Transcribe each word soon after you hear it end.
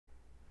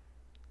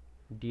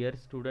Dear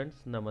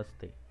students,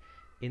 Namaste.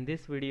 In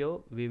this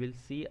video, we will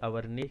see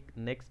our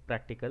next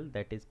practical,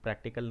 that is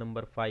practical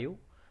number 5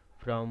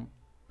 from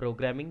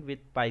Programming with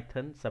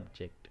Python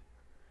subject.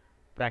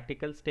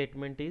 Practical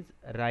statement is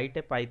write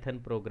a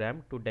Python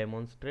program to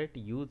demonstrate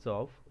use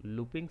of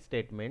looping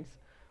statements.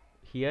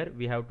 Here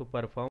we have to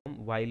perform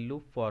while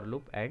loop, for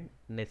loop and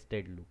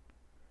nested loop.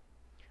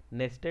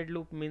 Nested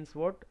loop means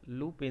what?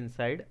 Loop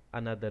inside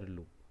another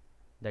loop.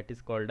 That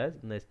is called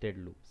as nested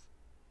loops.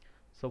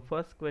 So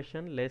first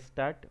question, let's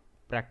start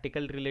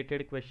practical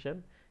related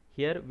question.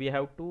 Here we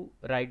have to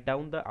write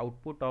down the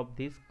output of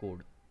this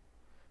code.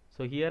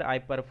 So here I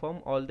perform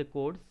all the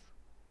codes,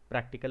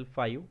 practical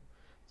 5.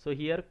 So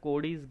here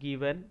code is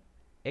given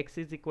x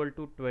is equal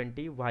to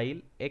 20 while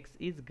x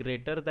is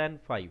greater than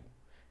 5,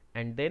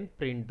 and then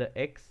print the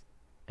x,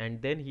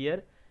 and then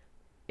here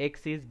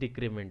x is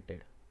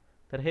decremented.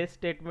 तर हे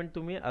statement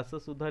तुम्ही असं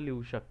सुद्धा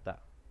लिहू शकता.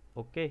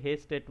 Okay, हे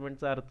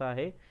स्टेटमेंटचा अर्थ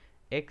आहे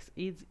x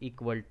is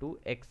equal to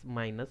x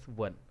minus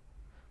 1.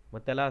 मग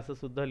त्याला असं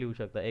सुद्धा लिहू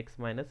शकता x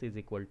minus is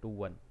equal to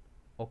 1.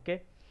 Okay,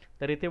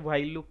 तर इथे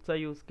व्हाईल लूपचा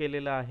यूज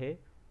केलेला आहे.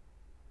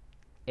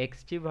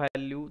 x ची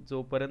व्हॅल्यू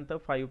जोपर्यंत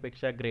 5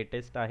 पेक्षा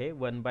ग्रेटेस्ट आहे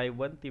 1 बाय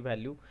 1 ती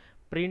व्हॅल्यू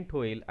प्रिंट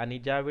होईल, आणि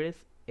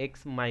ज्यावेळेस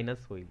x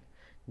मायनस होईल,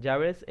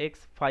 ज्यावेळेस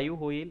x 5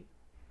 होईल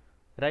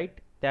राईट,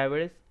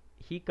 त्यावेळेस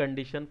ही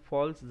कंडिशन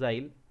फॉल्स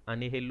जाईल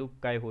आणि हे लूप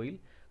काय होईल?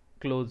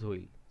 क्लोज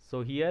होईल.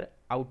 So here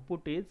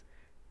output is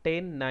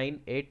 10 9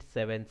 8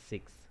 7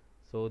 6.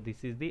 So this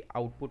is the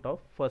output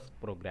of first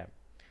program.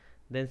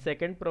 Then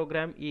second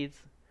program is,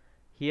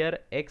 here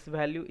x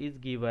value is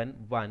given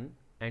 1,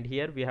 and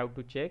here we have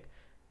to check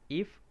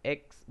if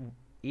x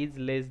is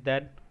less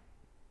than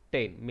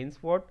 10 means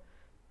what?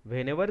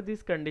 Whenever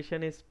this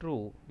condition is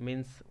true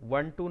means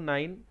 1 to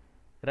 9,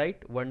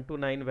 right, 1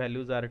 to 9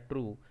 values are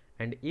true,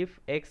 and if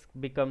x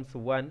becomes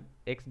 1,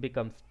 x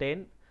becomes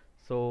 10,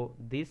 so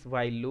this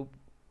while loop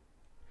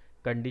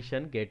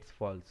condition gets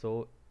false,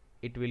 so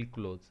it will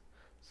close.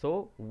 So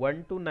 1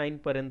 to 9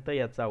 पर्यंत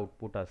याचा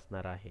output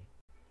असणार आहे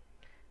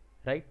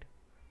right.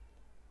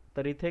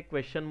 तर इथे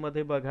question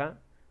मध्ये बघा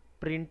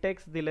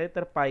printex दिलंय,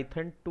 तर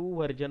पायथन 2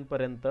 व्हर्जन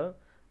पर्यंत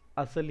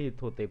असं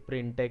लिहित होते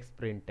प्रिंटेक्स.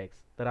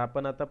 तर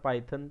आपण आता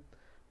पायथन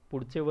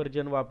पुढचे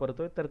व्हर्जन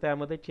वापरतोय, तर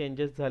त्यामध्ये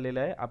चेंजेस झालेले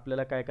आहे.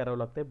 आपल्याला काय करावं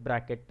लागतं?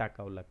 ब्रॅकेट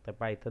टाकावं लागतं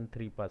पायथन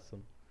 3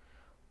 पासून.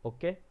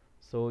 Okay,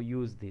 so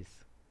use this.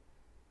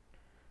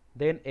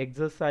 Then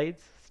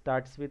exercise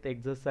starts with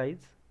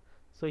exercise.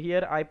 So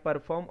here I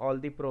perform all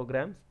the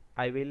programs.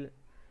 I will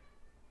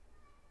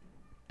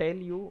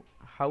tell you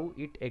how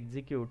it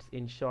executes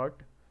in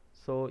short,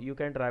 so you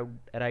can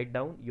write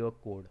down your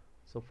code.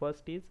 So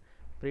first is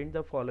print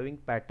the following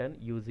pattern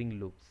using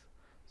loops.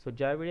 So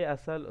ज्यावेळी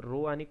असा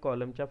row आणि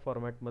कॉलमच्या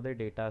फॉर्मॅटमध्ये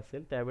data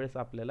असेल त्यावेळेस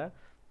आपल्याला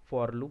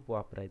for loop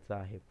वापरायचा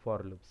आहे.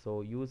 For loop,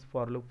 so use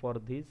for loop for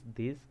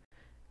this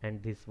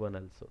and this one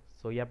also.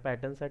 So या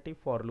पॅटर्नसाठी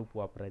फॉर लूप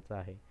वापरायचा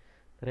आहे.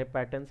 तर हे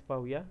पॅटर्न्स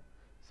पाहूया.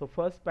 सो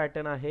फर्स्ट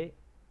पॅटर्न आहे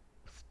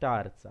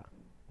स्टारचा.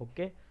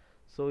 ओके,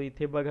 सो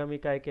इथे बघा मी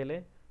काय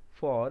केलंय,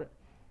 for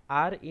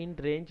are in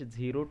range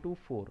 0 to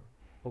 4.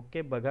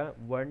 Okay, बघा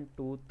 1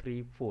 2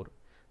 3 4.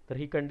 तर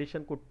ही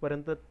कंडिशन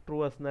कुठपर्यंत ट्रू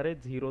असणार आहे?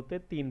 0 ते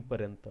 3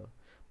 पर्यंत.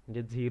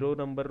 म्हणजे 0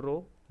 number row,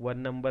 1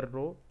 number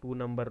row, 2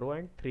 number row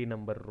and 3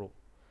 number row.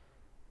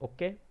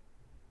 Okay,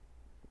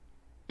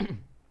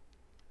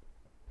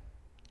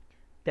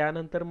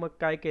 त्यानंतर मग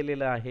काय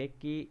केलेलं आहे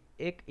की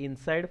एक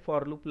इनसाइड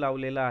फॉर लूप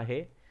लावलेला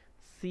आहे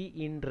C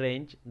in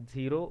range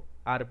 0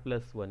 R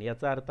plus 1.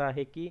 याचा अर्थ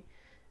आहे की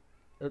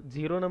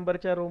 0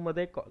 नंबरच्या रो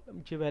मध्ये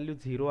कॉलमची व्हॅल्यू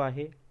 0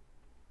 आहे,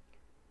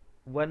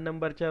 1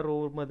 नंबरच्या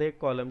रो मध्ये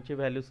कॉलमची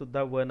व्हॅल्यू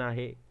सुद्धा 1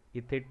 आहे,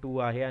 इथे 2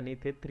 आहे आणि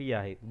इथे 3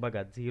 आहे.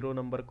 बघा 0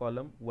 number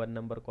column, 1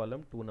 number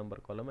column, 2 number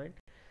column and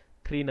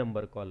 3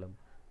 number column.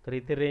 तर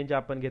इथे रेंज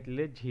आपण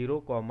घेतलेली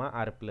 0,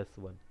 आर प्लस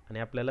 1, आणि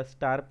आपल्याला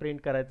स्टार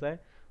प्रिंट करायचा आहे.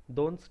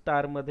 2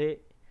 स्टार मध्ये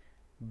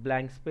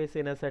ब्लँक स्पेस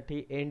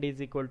येण्यासाठी end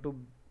is equal to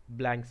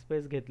blank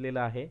space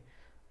घेतलेला आहे.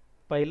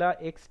 पहिला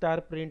एक स्टार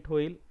प्रिंट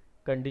होईल,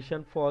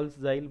 कंडिशन फॉल्स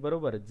जाईल,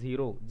 बरोबर.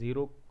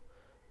 0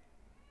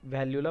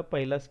 व्हॅल्यूला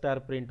पहिला स्टार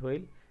प्रिंट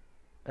होईल,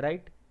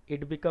 right.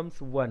 It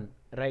becomes 1,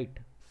 right.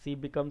 C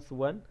becomes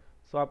 1.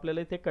 So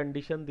आपल्याला इथे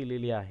कंडिशन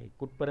दिलेली आहे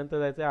कुठपर्यंत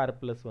जायचं आहे? आर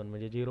प्लस 1,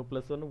 म्हणजे 0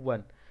 + 1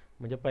 1,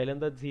 म्हणजे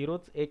पहिल्यांदा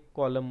 0च एक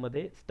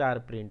कॉलममध्ये स्टार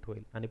प्रिंट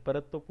होईल, आणि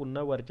परत तो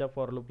पुन्हा वरच्या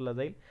फॉर लूपला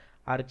जाईल,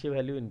 आरची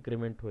व्हॅल्यू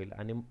इन्क्रीमेंट होईल,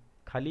 आणि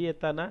खाली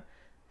येताना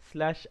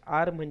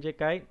 /r म्हणजे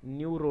काय?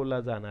 न्यू रोला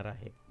जाणार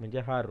आहे, म्हणजे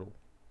हा row.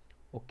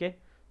 Okay,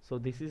 so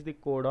this is the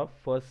code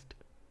of first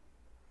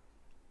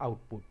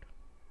output.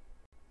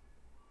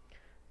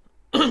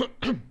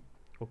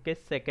 Okay,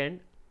 second,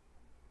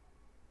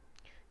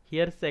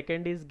 here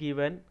second is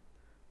given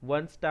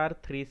 1 star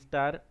 3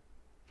 star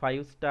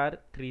 5 star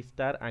 3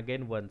 star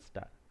again 1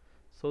 star.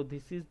 So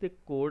this is the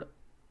code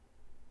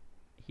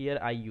here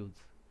I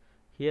use.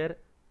 Here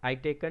I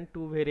taken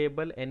two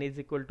variable n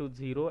is equal to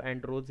 0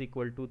 and rows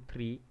equal to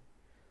 3.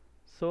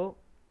 So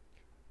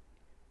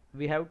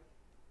we have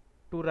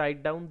to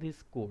write down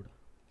this code.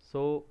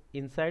 So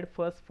inside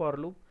first for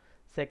loop,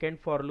 second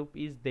for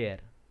loop is there.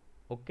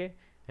 Okay,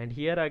 and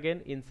here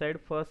again inside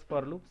first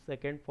for loop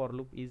second for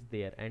loop is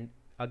there, and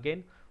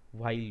again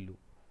while loop.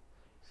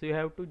 So you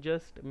have to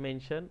just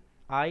mention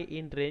I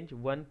in range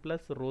 1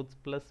 plus rows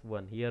plus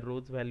 1. Here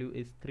rows value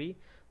is 3,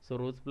 so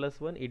rows plus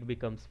 1 it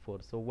becomes 4.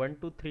 So 1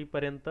 to 3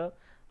 पर्यंत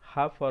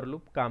हा for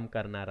loop काम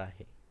करणार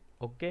आहे.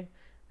 Okay,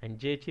 आणि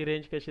जे ची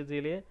range कशी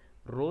दिली आहे,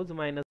 रोज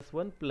मायनस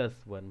 1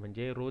 प्लस 1,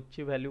 म्हणजे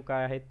रोजची व्हॅल्यू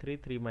काय आहे 3,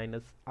 3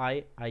 मायनस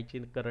आय ची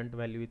करंट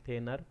व्हॅल्यू इथे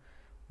येणार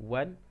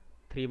 1,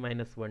 3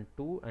 मायनस 1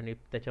 2, आणि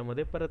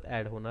त्याच्यामध्ये परत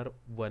ॲड होणार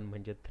 1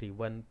 म्हणजे 3,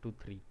 1 to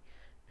 3.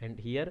 अँड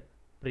हियर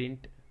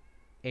प्रिंट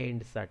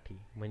एंडसाठी,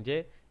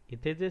 म्हणजे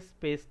इथे जे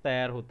स्पेस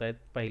तयार होत आहेत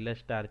पहिल्या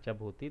स्टारच्या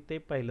भोवती ते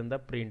पहिल्यांदा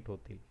प्रिंट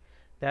होतील.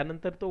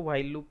 त्यानंतर तो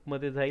व्हाईल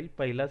लूपमध्ये जाईल,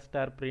 पहिला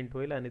स्टार प्रिंट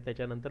होईल आणि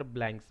त्याच्यानंतर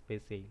ब्लँक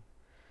स्पेस येईल.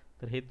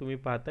 तर हे तुम्ही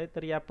पाहताय,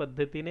 तर या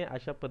पद्धतीने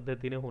अशा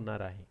पद्धतीने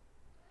होणार आहे.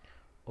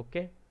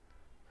 Okay,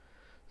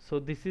 so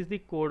this is the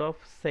code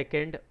of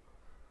second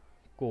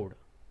code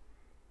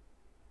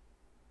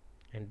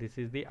and this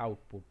is the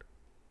output.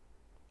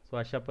 So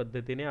अशा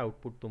पद्धतीने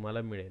आउटपुट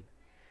तुम्हाला मिळेल.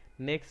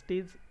 Next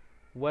is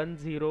 1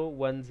 0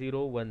 1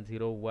 0 1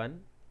 0 1,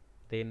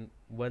 then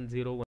 1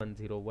 0 1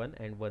 0 1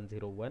 and 1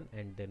 0 1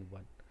 and then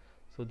 1.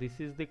 So this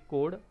is the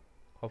code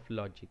of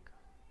logic.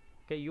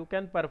 Okay, you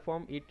can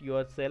perform it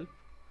yourself.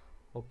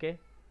 Okay,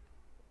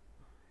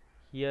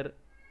 here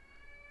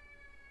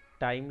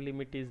time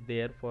limit is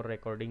there for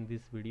recording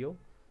this video,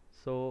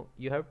 so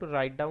you have to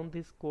write down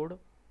this code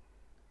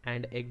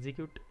and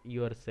execute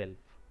yourself.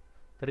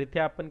 तर इथे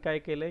आपण काय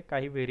केलंय,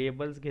 काही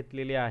variables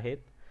घेतलेले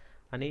आहेत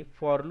आणि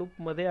for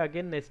loop मध्ये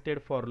अगेन नेस्टेड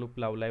फॉर लूप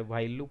लावला आहे,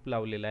 व्हाईल लूप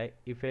लावलेला आहे,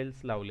 इफ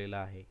एल्स लावलेला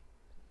आहे.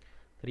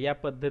 तर या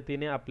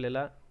पद्धतीने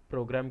आपल्याला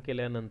प्रोग्राम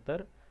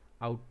केल्यानंतर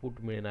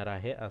आउटपुट मिळणार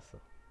आहे असं.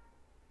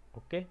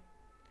 ओके,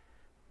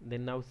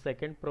 देन नाव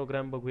सेकंड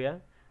प्रोग्राम बघूया.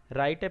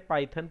 Right A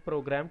Python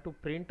program to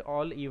print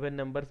all even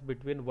numbers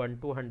between 1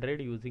 to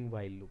 100 using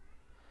while loop.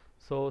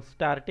 So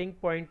starting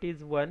point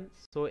is 1,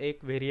 so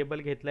एक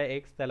व्हेरिएबल घेतला आहे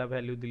x, त्याला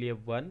व्हॅल्यू दिली आहे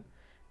 1,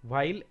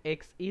 while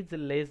x is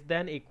less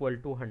than equal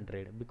to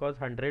 100, because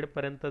 100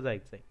 पर्यंत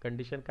जायचं आहे.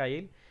 कंडिशन काय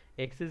येईल,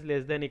 x is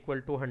less than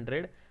equal to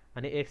 100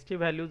 आणि x ची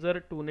व्हॅल्यू जर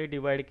 2 ने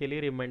डिवाइड केली,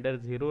 रिमाइंडर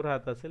 0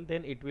 राहत असेल,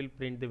 then it will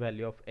print the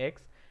value of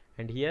x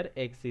and here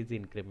x is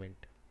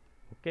increment.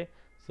 Okay,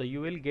 so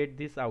you will get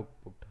this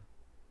output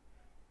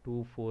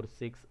 2 4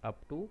 6 up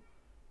to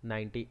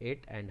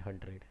 98 and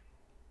 100.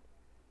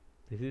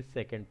 This is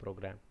second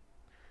program.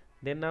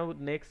 Then now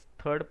next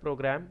third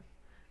program,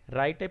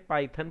 write a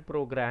Python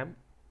program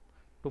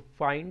to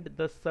find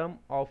the sum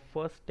of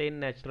first 10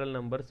 natural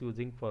numbers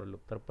using for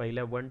loop. तर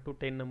पहिल्या 1 to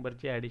 10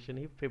 नंबरची addition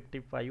ही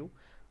 55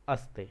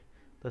 असते.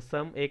 तर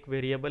सम एक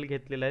variable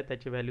घेतलेला आहे,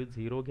 त्याची value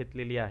 0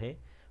 घेतलेली आहे.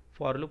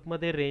 फॉर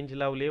लूपमध्ये रेंज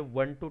लावली आहे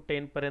 1 to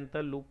 10 पर्यंत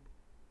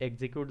लूप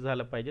एक्झिक्यूट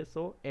झालं पाहिजे.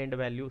 So and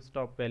value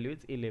stop value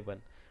is 11,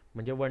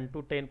 म्हणजे 1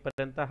 to 10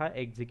 पर्यंत हा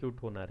एक्झिक्यूट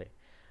होणार आहे.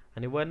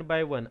 आणि 1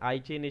 by 1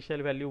 आयची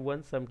initial value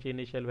 1, समची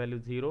initial value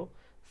 0,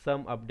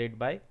 some update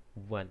bye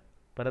 1.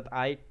 परत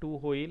आय 2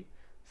 होईल,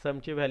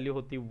 समची व्हॅल्यू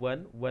होती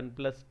 1, 1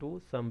 प्लस 2,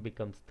 सम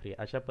बिकम्स 3.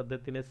 अशा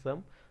पद्धतीने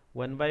सम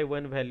 1 by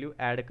 1 व्हॅल्यू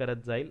ॲड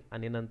करत जाईल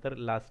आणि नंतर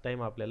लास्ट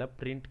टाइम आपल्याला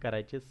प्रिंट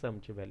करायची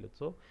समची व्हॅल्यू.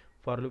 सो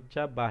फॉर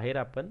लूपच्या बाहेर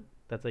आपण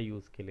त्याचा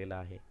यूज केलेला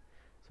आहे.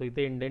 सो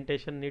इथे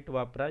इंडेंटेशन नीट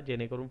वापरा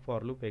जेणेकरून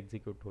फॉर लूप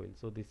एक्झिक्यूट होईल.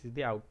 So this is the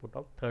output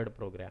of third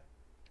programme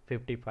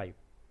 55.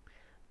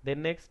 Then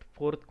next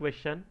fourth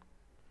question,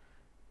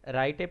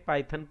 right A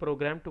Python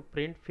program to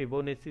print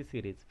Fibonacci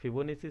series.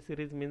 Fibonacci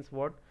series means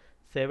what,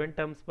 7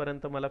 terms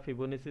पर्यंत मला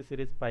Fibonacci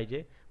series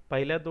पाहिजे.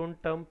 पहिल्या 2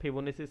 term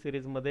Fibonacci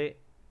सिरीजमध्ये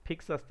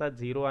fix असतात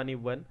 0 आणि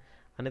 1,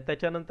 आणि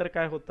त्याच्यानंतर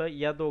काय होतं,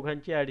 या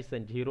दोघांची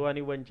ॲडिशन 0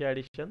 आणि 1 ची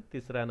ॲडिशन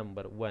तिसरा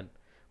नंबर 1,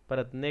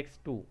 परत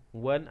नेक्स्ट 2,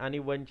 1 आणि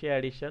 1 ची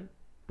ॲडिशन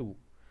 2,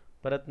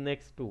 परत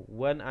नेक्स्ट 2,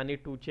 1 आणि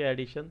 2 ची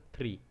ॲडिशन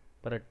 3,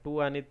 परत 2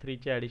 आणि 3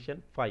 ची ॲडिशन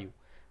 5.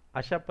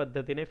 अशा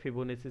पद्धतीने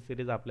फिबोनाची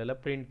सिरीज आपल्याला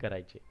प्रिंट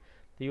करायची.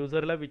 तर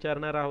युजरला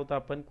विचारणार आहोत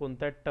आपण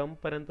कोणत्या टर्म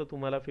पर्यंत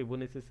तुम्हाला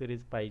फिबोनाची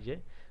सिरीज पाहिजे.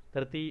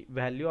 तर ती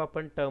व्हॅल्यू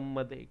आपण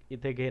टर्ममध्ये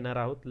इथे घेणार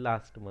आहोत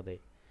लास्टमध्ये.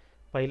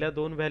 पहिल्या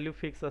 2 व्हॅल्यू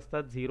फिक्स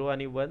असतात 0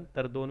 आणि 1,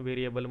 तर 2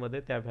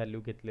 व्हेरिएबलमध्ये त्या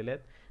व्हॅल्यू घेतलेल्या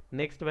आहेत.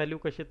 नेक्स्ट व्हॅल्यू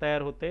कशी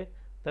तयार होते,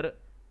 तर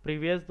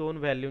previous 2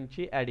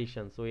 व्हॅल्यूंची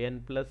addition. So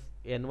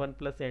n1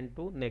 plus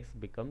n2 next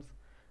becomes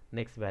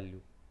next value.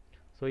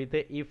 So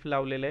इथे इफ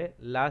लावलेलं आहे,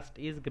 लास्ट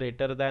इज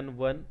ग्रेटर दॅन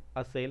 1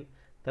 असेल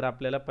तर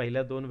आपल्याला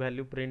पहिल्या 2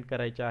 व्हॅल्यू प्रिंट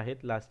करायच्या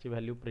आहेत, लास्टची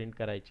व्हॅल्यू प्रिंट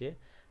करायची आहे.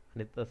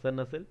 आणि तसं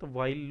नसेल तर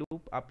व्हाईल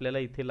लूप आपल्याला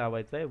इथे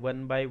लावायचं आहे,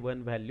 1 by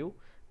 1 व्हॅल्यू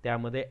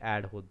त्यामध्ये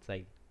ॲड होत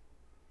जाईल.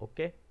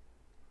 Okay,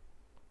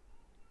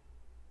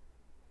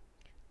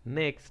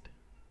 next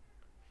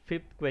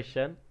fifth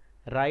question,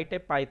 right A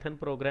Python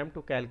program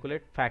to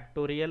calculate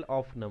factorial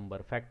of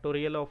number.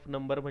 Factorial of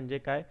number म्हणजे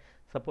काय,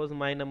 suppose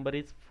my number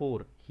is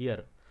 4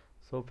 here.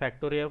 So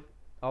factorial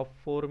of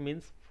 4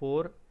 means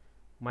 4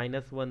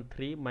 -1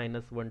 3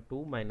 -1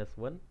 2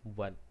 -1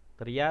 1.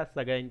 तर या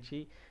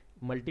सगळ्यांची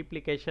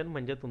मल्टिप्लिकेशन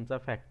म्हणजे तुमचा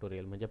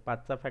फॅक्टोरियल. म्हणजे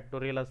 5चा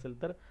फॅक्टोरियल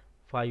असेल तर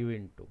 5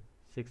 इंटू,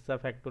 6चा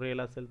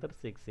फॅक्टोरियल असेल तर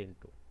 6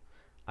 इंटू.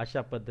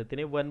 अशा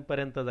पद्धतीने 1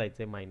 पर्यंत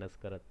जायचे मायनस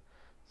करत.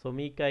 सो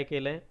मी काय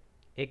केलंय,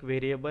 एक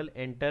variable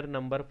enter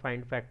number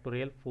find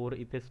factorial 4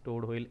 इथे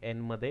स्टोअर होईल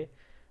n मध्ये.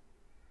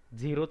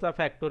 0चा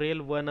फॅक्टोरियल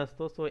 1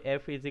 असतो, so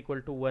f is equal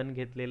to 1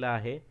 घेतलेला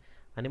आहे.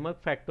 आणि मग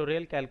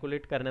फॅक्टोरियल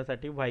कॅल्क्युलेट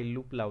करण्यासाठी व्हाईल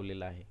लूप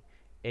लावलेला आहे.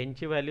 n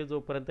ची व्हॅल्यू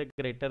जोपर्यंत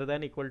ग्रेटर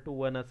दॅन इक्वल टू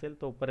 1 असेल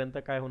तोपर्यंत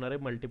काय होणार आहे,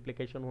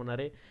 मल्टिप्लिकेशन होणार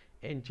आहे.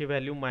 n ची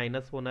व्हॅल्यू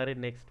मायनस होणार आहे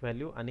नेक्स्ट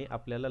व्हॅल्यू, आणि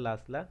आपल्याला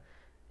लास्टला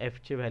f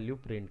ची व्हॅल्यू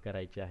प्रिंट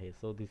करायची आहे.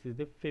 So this is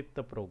the fifth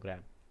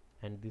programme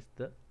and this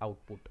the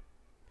output.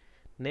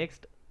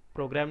 Next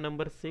programme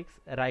number 6,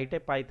 right A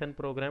Python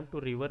program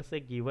to reverse A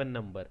given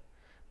number.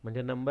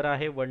 म्हणजे नंबर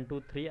आहे 1 2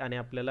 3 आणि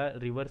आपल्याला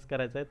रिव्हर्स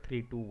करायचा आहे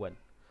 3 2 1.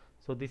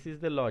 So this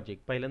is the logic.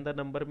 पहिल्यांदा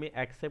number मी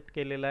accept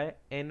केलेला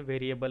आहे n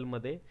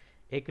व्हेरिएबलमध्ये.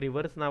 एक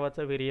रिव्हर्स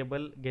नावाचा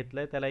व्हेरिएबल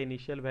घेतलाय, त्याला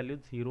इनिशियल व्हॅल्यू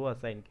 0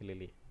 असाइन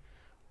केलेली आहे.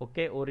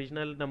 Okay,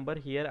 original number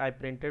here I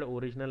printed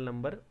original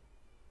number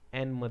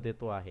n मध्ये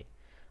तो आहे.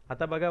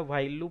 आता बघा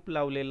व्हाईल लूप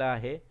लावलेला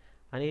आहे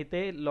आणि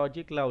इथे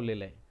लॉजिक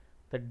लावलेलं आहे.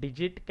 तर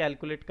डिजिट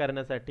कॅल्क्युलेट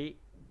करण्यासाठी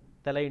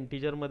त्याला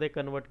इंटिजरमध्ये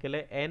कन्वर्ट केलं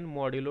आहे n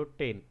मॉड्युलो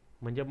 10,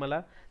 म्हणजे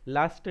मला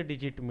लास्ट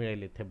डिजिट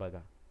मिळेल. इथे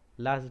बघा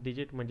लास्ट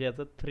डिजिट म्हणजे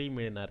याचं 3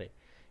 मिळणार आहे.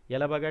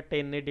 याला बघा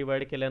 10 ने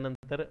डिवाइड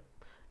केल्यानंतर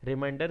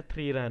रिमाइंडर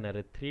 3 राहणार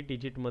आहे, 3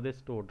 डिजिटमध्ये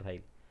स्टोअर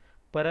राहील.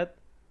 परत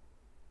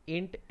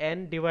इंट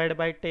n डिवाइड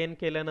बाय 10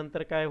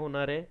 केल्यानंतर काय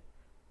होणार आहे,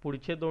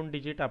 पुढचे 2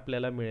 डिजिट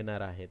आपल्याला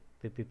मिळणार आहेत,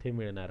 ते तिथे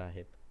मिळणार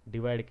आहेत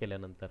डिवाइड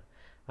केल्यानंतर.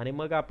 आणि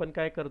मग आपण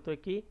काय करतोय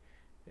की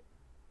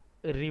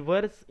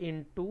रिव्हर्स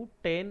इंटू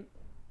 10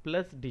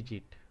 प्लस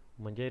डिजिट,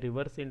 म्हणजे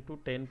रिव्हर्स इंटू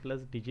 10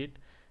 प्लस डिजिट.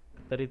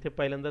 तर इथे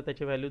पहिल्यांदा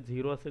त्याची व्हॅल्यू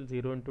 0 असेल,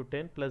 0 इंटू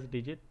 10 प्लस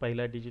डिजिट,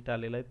 पहिला डिजिट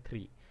आलेला आहे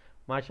 3.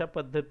 मग अशा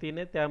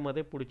पद्धतीने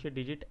त्यामध्ये पुढचे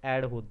डिजिट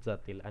ॲड होत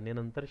जातील आणि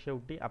नंतर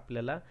शेवटी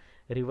आपल्याला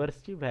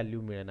रिव्हर्सची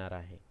व्हॅल्यू मिळणार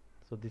आहे.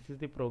 So this is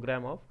the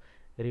programme of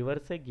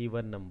reverse A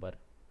given number.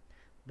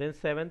 Then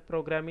 7th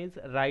programme is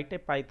right A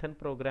Python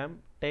program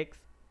takes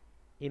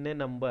in A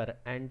number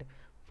and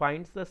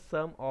finds the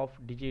some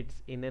of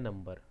digits in A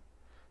number.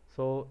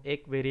 So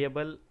एक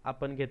variable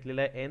आपण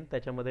घेतलेला आहे n,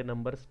 त्याच्यामध्ये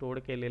number store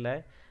केलेला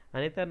आहे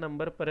आणि त्या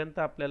नंबरपर्यंत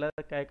आपल्याला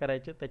काय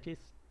करायचे, त्याची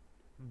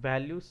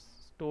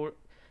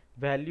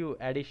व्हॅल्यू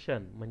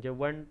ॲडिशन म्हणजे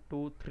 1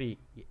 2 3.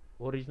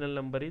 Original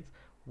number is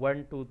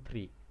 1 2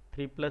 3,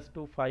 3 +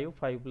 2 5,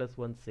 5 +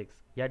 1 6.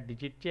 या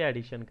डिजिटची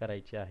ॲडिशन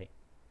करायची आहे.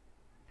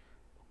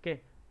 ओके,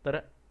 तर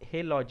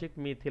हे लॉजिक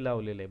मी इथे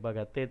लावलेलं आहे.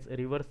 बघा तेच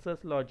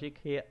रिव्हर्सच लॉजिक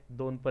हे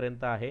 2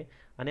 पर्यंत आहे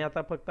आणि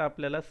आता फक्त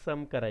आपल्याला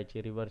सम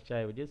करायची रिव्हर्सच्या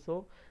ऐवजी.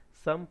 सो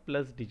सम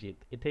प्लस डिजिट.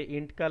 इथे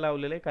इंट का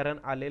लावलेलं आहे, कारण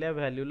आलेल्या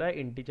व्हॅल्यूला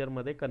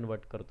इंटिजरमध्ये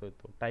कन्वर्ट करतोय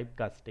तो, type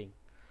casting.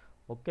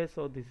 Okay,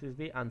 so this is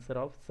the answer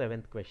of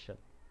 7th question.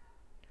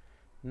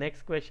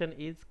 Next question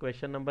is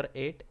question number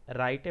 8.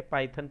 Write a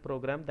Python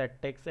program that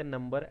takes a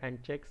number and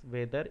checks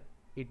whether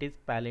it is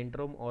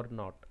palindrome or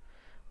not.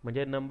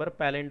 म्हणजे number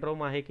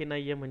पॅलिंड्रोम आहे की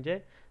नाही आहे, म्हणजे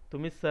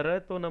तुम्ही सरळ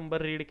तो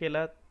number read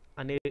केला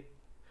आणि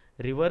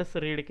रिव्हर्स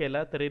रीड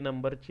केला तरी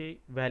नंबरची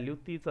व्हॅल्यू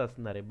तीच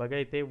असणार आहे. बघा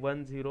इथे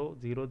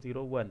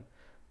 10001,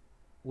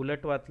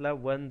 उलट वाचला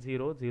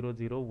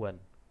 10001.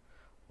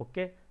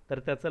 ओके, तर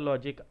त्याचं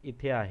लॉजिक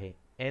इथे आहे.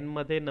 n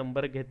मध्ये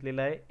नंबर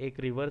घेतलेला आहे, एक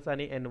रिव्हर्स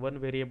आणि n1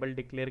 व्हेरिएबल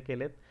डिक्लेअर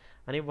केलेत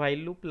आणि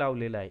व्हाईल लूप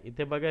लावलेला आहे.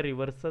 इथे बघा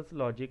रिव्हर्सच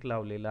लॉजिक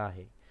लावलेला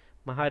आहे.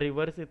 मग हा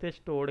रिव्हर्स इथे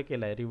स्टोअर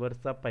केला आहे,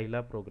 रिव्हर्सचा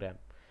पहिला प्रोग्राम.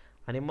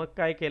 आणि मग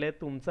काय केलं आहे,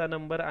 तुमचा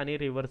नंबर आणि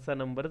रिव्हर्सचा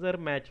नंबर जर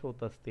मॅच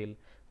होत असतील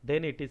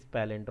then it is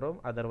पॅलिंड्रोम,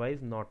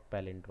 otherwise not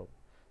पॅलिंड्रोम.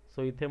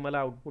 So इथे मला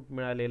आउटपुट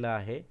मिळालेला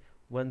आहे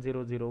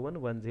 1001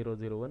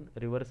 1001,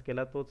 रिव्हर्स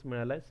केला तोच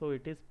मिळाला आहे. So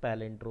it is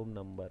पॅलिंड्रोम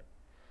number.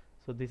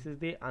 So this is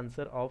the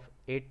answer of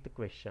 8th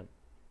question.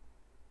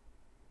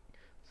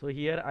 So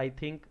here I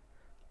think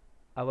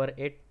our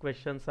 8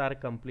 questions are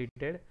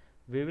completed.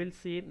 We will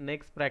see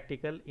next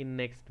practical in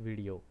next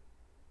video.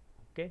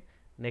 Okay,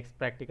 next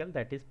practical,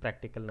 that is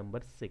practical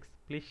number 6.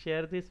 Please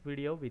share this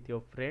video with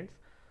your friends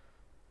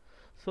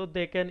so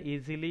they can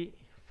easily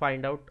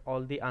find out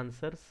all the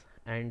answers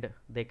and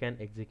they can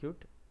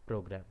execute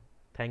program.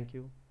 Thank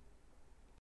you.